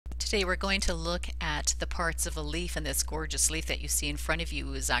Today we're going to look at the parts of a leaf, and this gorgeous leaf that you see in front of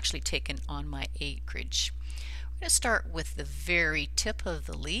you is actually taken on my acreage. We're going to start with the very tip of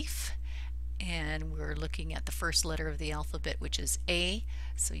the leaf, and we're looking at the first letter of the alphabet, which is A.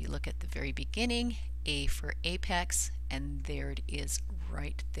 So you look at the very beginning, A for apex, and there it is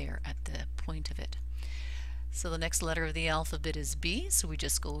right there at the point of it. So the next letter of the alphabet is B, so we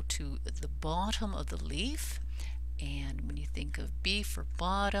just go to the bottom of the leaf. And when you think of B for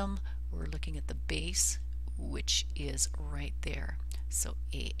bottom, we're looking at the base, which is right there. So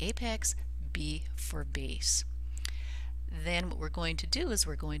A apex, B for base. Then what we're going to do is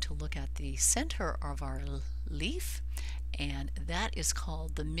we're going to look at the center of our leaf, and that is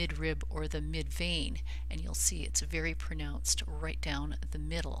called the midrib or the midvein. And you'll see it's very pronounced right down the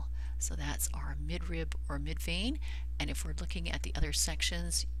middle. So that's our midrib or midvein. And if we're looking at the other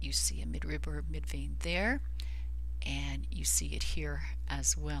sections, you see a midrib or midvein there, and you see it here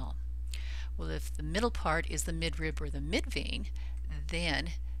as well. Well, if the middle part is the midrib or the midvein, then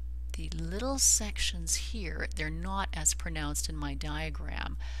the little sections here, they're not as pronounced in my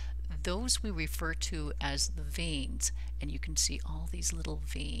diagram. Those we refer to as the veins, and you can see all these little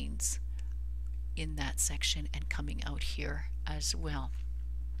veins in that section and coming out here as well.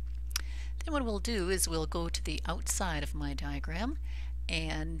 Then what we'll do is we'll go to the outside of my diagram,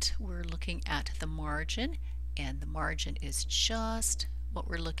 and we're looking at the margin, and the margin is just what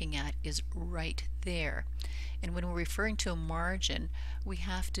we're looking at is right there. And when we're referring to a margin, we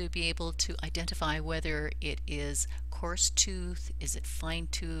have to be able to identify whether it is coarse tooth, is it fine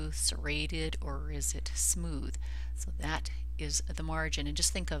tooth, serrated, or is it smooth. So that is the margin. And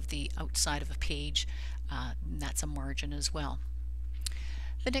just think of the outside of a page, that's a margin as well.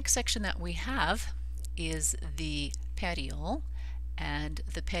 The next section that we have is the petiole, and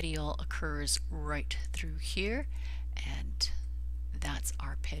the petiole occurs right through here, and that's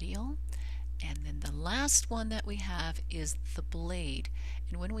our petiole. And then the last one that we have is the blade.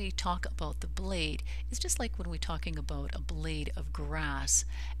 And when we talk about the blade, it's just like when we're talking about a blade of grass,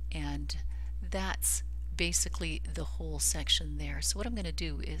 and that's basically the whole section there. So what I'm going to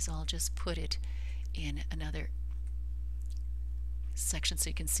do is I'll just put it in another section so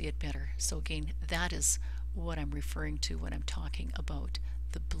you can see it better. So again, that is what I'm referring to when I'm talking about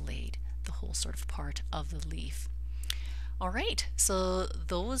the blade, the whole sort of part of the leaf. Alright, so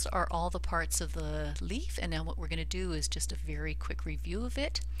those are all the parts of the leaf, and now what we're going to do is just a very quick review of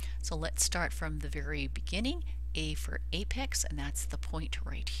it. So let's start from the very beginning. A for apex, and that's the point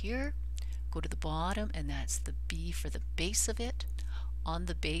right here. Go to the bottom, and that's the B for the base of it. On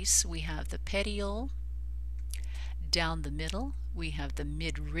the base we have the petiole. Down the middle we have the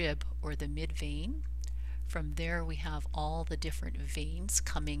midrib or the midvein. From there we have all the different veins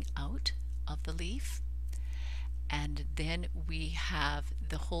coming out of the leaf. And then we have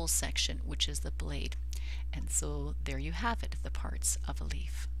the whole section, which is the blade. And so there you have it, the parts of a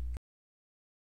leaf.